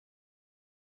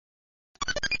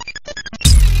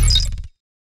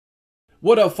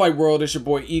What up, Fight World? It's your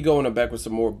boy Ego, and I'm back with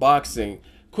some more boxing.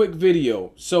 Quick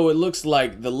video. So it looks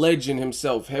like the legend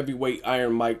himself, heavyweight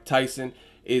Iron Mike Tyson,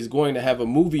 is going to have a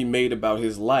movie made about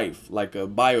his life, like a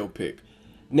biopic.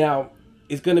 Now,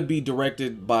 it's going to be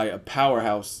directed by a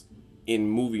powerhouse in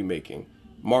movie making,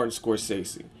 Martin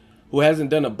Scorsese, who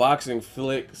hasn't done a boxing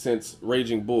flick since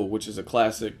Raging Bull, which is a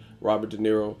classic. Robert De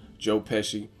Niro, Joe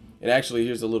Pesci. And actually,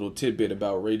 here's a little tidbit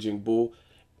about Raging Bull.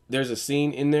 There's a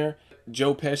scene in there.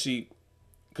 Joe Pesci,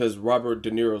 because Robert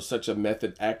De Niro is such a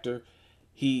method actor,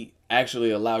 he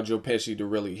actually allowed Joe Pesci to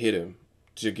really hit him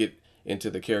to get into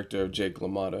the character of Jake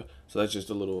LaMotta. So that's just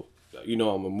a little, you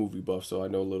know, I'm a movie buff, so I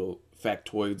know little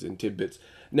factoids and tidbits.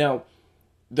 Now,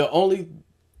 the only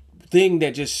thing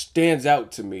that just stands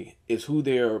out to me is who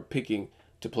they are picking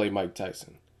to play Mike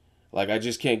Tyson. Like, I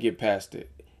just can't get past it.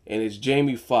 And it's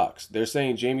Jamie Foxx. They're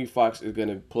saying Jamie Foxx is going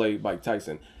to play Mike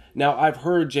Tyson. Now, I've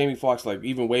heard Jamie Foxx, like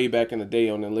even way back in the day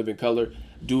on In Living Color,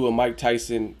 do a Mike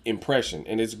Tyson impression,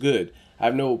 and it's good. I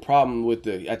have no problem with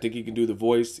I think he can do the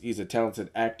voice. He's a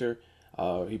talented actor.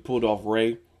 He pulled off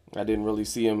Ray. I didn't really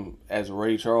see him as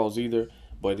Ray Charles either,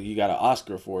 but he got an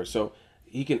Oscar for it. So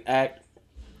he can act.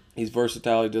 He's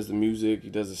versatile. He does the music. He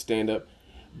does the stand-up.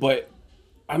 But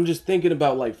I'm just thinking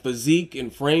about like physique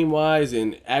and frame-wise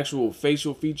and actual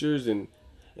facial features and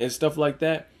stuff like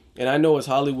that. And I know it's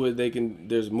Hollywood,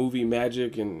 there's movie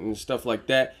magic and stuff like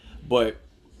that, but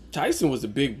Tyson was a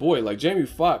big boy. Like Jamie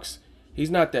Foxx, he's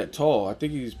not that tall. I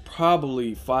think he's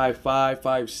probably 5'5",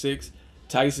 5'6".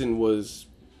 Tyson was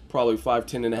probably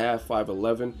 5'10 and a half,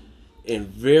 5'11", and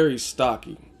very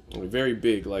stocky, very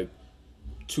big, like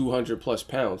 200 plus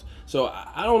pounds. So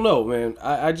I don't know, man.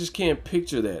 I just can't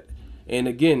picture that. And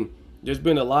again, there's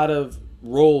been a lot of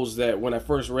roles that when I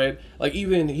first read, like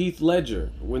even Heath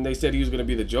Ledger, when they said he was going to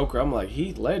be the Joker, I'm like,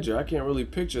 Heath Ledger? I can't really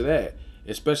picture that,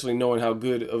 especially knowing how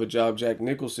good of a job Jack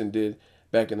Nicholson did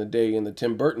back in the day in the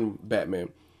Tim Burton Batman.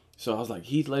 So I was like,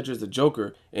 Heath Ledger's the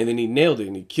Joker, and then he nailed it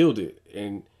and he killed it,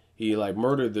 and he like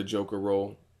murdered the Joker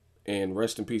role. And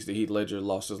rest in peace to Heath Ledger,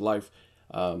 lost his life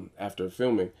after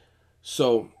filming.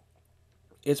 So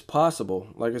it's possible.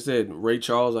 Like I said, Ray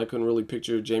Charles, I couldn't really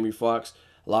picture. Jamie Foxx.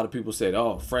 A lot of people said,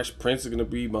 oh, Fresh Prince is going to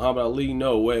be Muhammad Ali.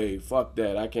 No way. Fuck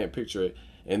that. I can't picture it.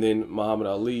 And then Muhammad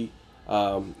Ali,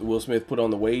 Will Smith put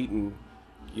on the weight, and,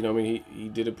 you know what I mean, he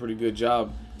did a pretty good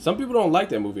job. Some people don't like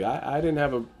that movie. I didn't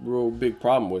have a real big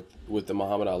problem with the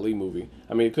Muhammad Ali movie.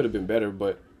 I mean, it could have been better,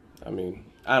 but, I mean,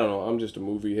 I don't know. I'm just a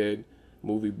movie head,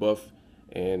 movie buff,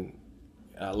 and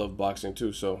I love boxing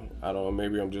too. So, I don't know.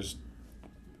 Maybe I'm just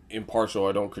impartial.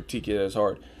 I don't critique it as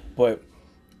hard. But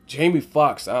Jamie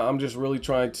Foxx, I'm just really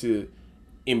trying to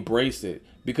embrace it,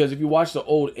 because if you watch the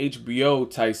old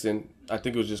HBO Tyson, I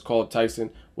think it was just called Tyson,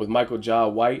 with Michael Jai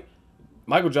White.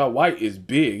 Michael Jai White is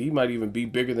big. He might even be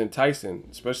bigger than Tyson,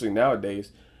 especially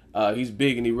nowadays. He's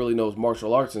big and he really knows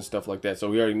martial arts and stuff like that.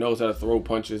 So he already knows how to throw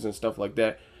punches and stuff like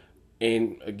that.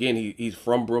 And again, he's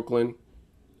from Brooklyn.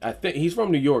 I think he's from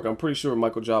New York. I'm pretty sure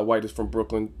Michael Jai White is from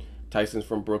Brooklyn. Tyson's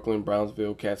from Brooklyn,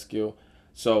 Brownsville, Catskill.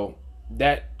 So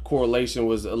that correlation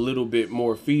was a little bit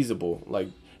more feasible. Like,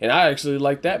 and I actually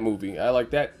like that movie. I like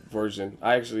that version.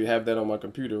 I actually have that on my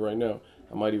computer right now.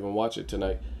 I might even watch it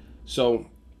tonight. So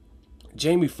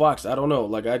Jamie Foxx, I don't know.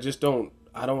 Like, I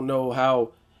don't know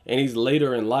how, and he's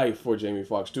later in life for Jamie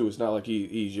Foxx too. It's not like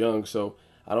he's young, so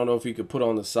I don't know if he could put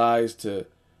on the size to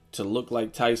look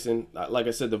like Tyson. Like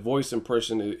I said, the voice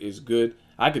impression is good.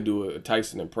 I could do a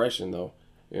Tyson impression though.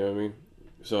 You know what I mean?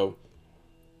 So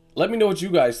let me know what you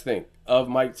guys think of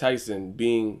Mike Tyson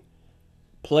being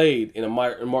played in a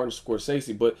Martin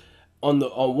Scorsese. But on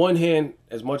one hand,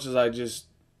 as much as I just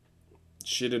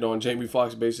shitted on Jamie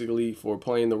Foxx basically for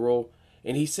playing the role,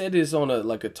 and he said this on a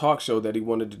talk show that he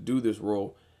wanted to do this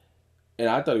role, and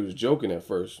I thought he was joking at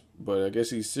first, but I guess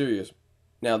he's serious.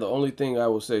 Now, the only thing I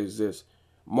will say is this: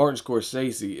 Martin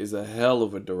Scorsese is a hell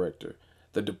of a director.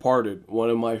 The Departed, one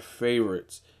of my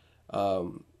favorites.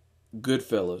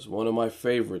 Goodfellas, one of my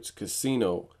favorites.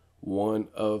 Casino, one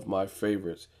of my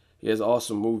favorites. He has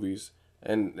awesome movies,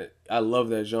 and I love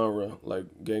that genre, like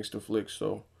gangster flicks.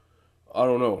 So I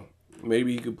don't know,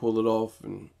 maybe he could pull it off,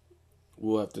 and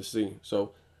we'll have to see.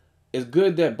 So it's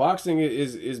good that boxing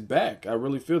is back. I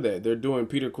really feel that they're doing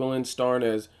Peter Quillen starring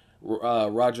as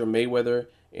Roger Mayweather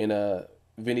in a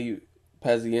Vinny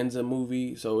Pazienza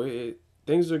movie. So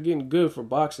things are getting good for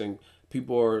boxing.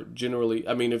 People are generally,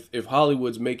 I mean, if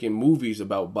Hollywood's making movies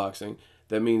about boxing,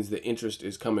 that means the interest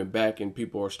is coming back and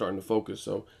people are starting to focus.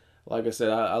 So, like I said,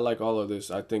 I like all of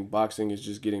this. I think boxing is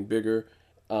just getting bigger.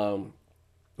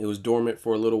 It was dormant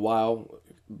for a little while,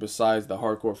 besides the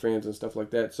hardcore fans and stuff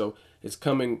like that. So it's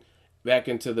coming back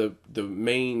into the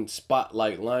main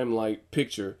spotlight, limelight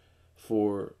picture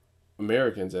for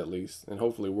Americans at least, and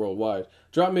hopefully worldwide.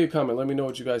 Drop me a comment. Let me know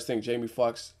what you guys think. Jamie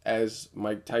Foxx as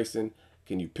Mike Tyson.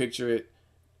 Can you picture it?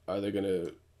 Are they going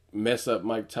to mess up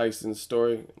Mike Tyson's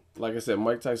story? Like I said,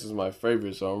 Mike Tyson's my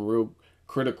favorite, so I'm real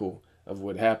critical of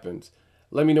what happens.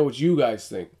 Let me know what you guys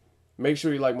think. Make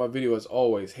sure you like my video as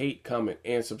always. Hate, comment,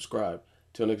 and subscribe.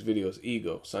 Till next video, it's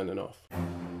Ego signing off.